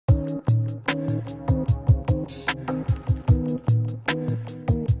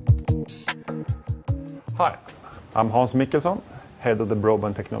Hi, I'm Hans Mickelson, Head of the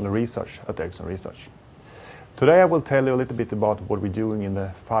Broadband Technology Research at Ericsson Research. Today I will tell you a little bit about what we're doing in the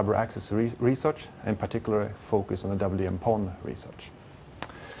fiber access research, and particularly focus on the WDM-PON research.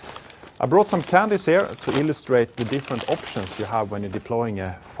 I brought some candies here to illustrate the different options you have when you're deploying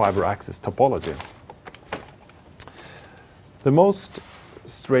a fiber access topology. The most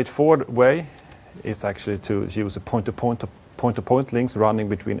straightforward way is actually to use a point-to-point links running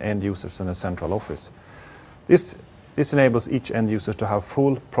between end users and a central office. This enables each end user to have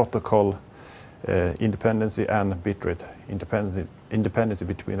full protocol independency and bitrate independency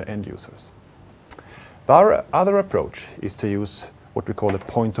between the end users. The other approach is to use what we call a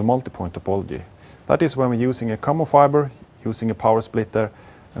point-to-multipoint topology. That is when we're using a common fiber, using a power splitter,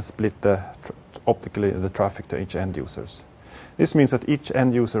 and split optically the traffic to each end users. This means that each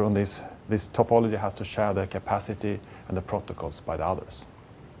end user on this topology has to share the capacity and the protocols by the others.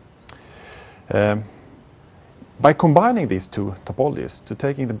 By combining these two topologies, to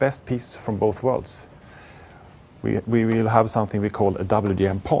taking the best piece from both worlds, we will have something we call a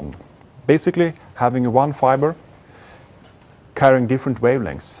WDM-PON. Basically, having one fiber carrying different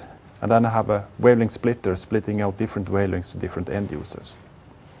wavelengths, and then have a wavelength splitter splitting out different wavelengths to different end users.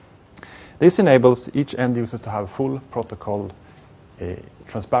 This enables each end user to have full protocol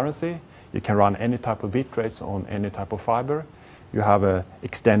transparency. You can run any type of bit rates on any type of fiber. You have an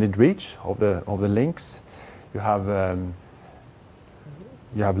extended reach of the links. You have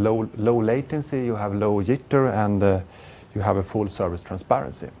low latency. You have low jitter, and you have a full service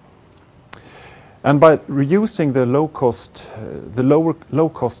transparency. And by reusing the low cost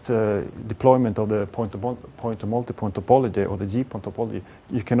deployment of the point-to-multipoint topology or the GPON topology,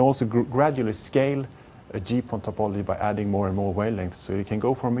 you can also gradually scale a GPON topology by adding more and more wavelengths. So you can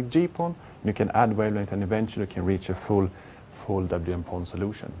go from a GPON, you can add wavelength, and eventually you can reach a full WDM-PON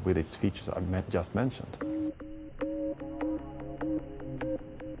solution with its features I just mentioned.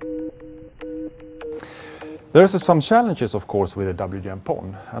 There are some challenges, of course, with the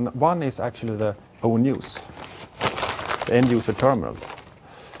WDM-PON, and one is actually the ONUs, the end-user terminals.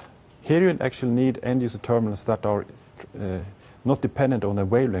 Here you actually need end-user terminals that are not dependent on the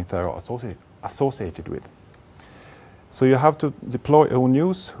wavelength they are associated with. So you have to deploy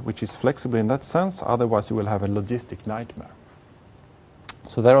ONUs, which is flexible in that sense, otherwise you will have a logistic nightmare.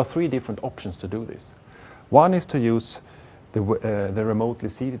 So there are three different options to do this. One is to use the remotely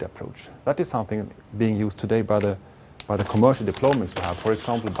seeded approach. That is something being used today by the commercial deployments we have, for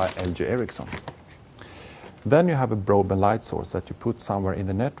example, by LG Ericsson. Then you have a broadband light source that you put somewhere in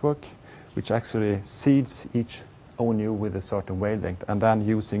the network, which actually seeds each ONU with a certain wavelength, and then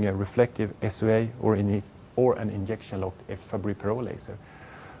using a reflective SOA or an injection-locked Fabry-Perot laser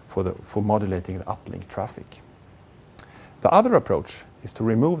for modulating the uplink traffic. The other approach is to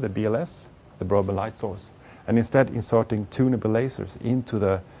remove the BLS, the broadband light source, and instead inserting tunable lasers into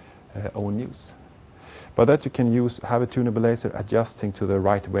the ONUs. By that you can have a tunable laser adjusting to the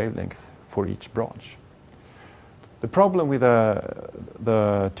right wavelength for each branch. The problem with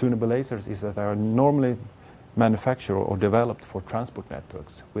the tunable lasers is that they are normally manufactured or developed for transport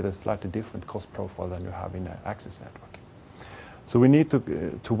networks with a slightly different cost profile than you have in an access network. So we need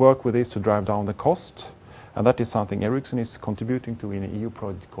to work with this to drive down the cost, and that is something Ericsson is contributing to in an EU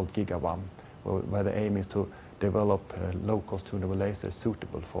project called GigaOne, where the aim is to develop low-cost tunable lasers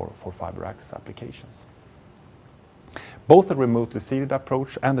suitable for fiber access applications. Both the remotely seeded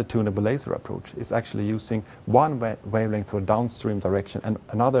approach and the tunable laser approach is actually using one wavelength for downstream direction and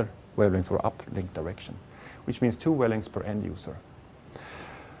another wavelength for uplink direction, which means two wavelengths per end user.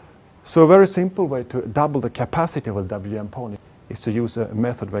 So a very simple way to double the capacity of a WDM-PON is to use a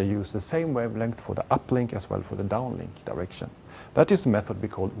method where you use the same wavelength for the uplink as well for the downlink direction. That is the method we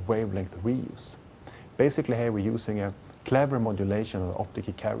call wavelength reuse. Basically here we're using a clever modulation of the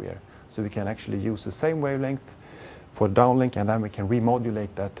optical carrier, so we can actually use the same wavelength for downlink, and then we can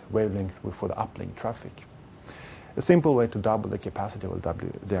remodulate that wavelength for the uplink traffic. A simple way to double the capacity of a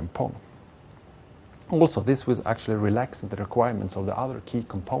WDM-PON. Also, this was actually relaxing the requirements of the other key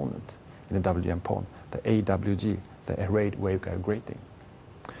component in the WDM-PON, the AWG, the arrayed waveguide grating.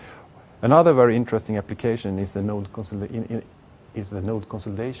 Another very interesting application is the node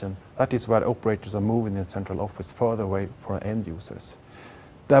consolidation. That is where operators are moving the central office further away from end users.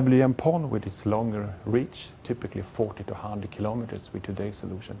 WDM-PON, with its longer reach, typically 40 to 100 kilometers with today's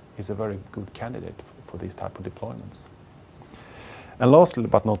solution, is a very good candidate for these type of deployments. And lastly,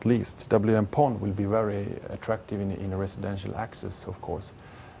 but not least, WDM-PON will be very attractive in a residential access, of course.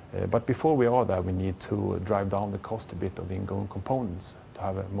 But before we are there, we need to drive down the cost a bit of the ingoing components to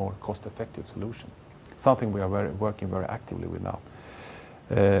have a more cost-effective solution. Something we are working very actively with now.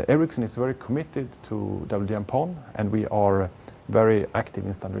 Ericsson is very committed to WDM-PON, and we are very active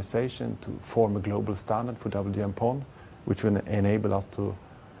in standardization to form a global standard for WDM-PON, which will enable us to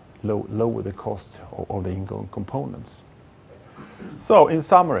lower the cost of the ingoing components. So, in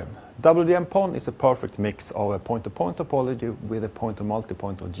summary, WDM-PON is a perfect mix of a point-to-point topology with a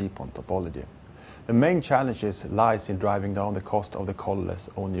point-to-multipoint or GPON topology. The main challenges lies in driving down the cost of the colorless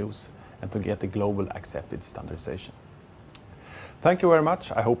own use and to get the global accepted standardization. Thank you very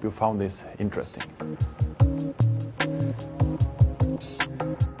much. I hope you found this interesting.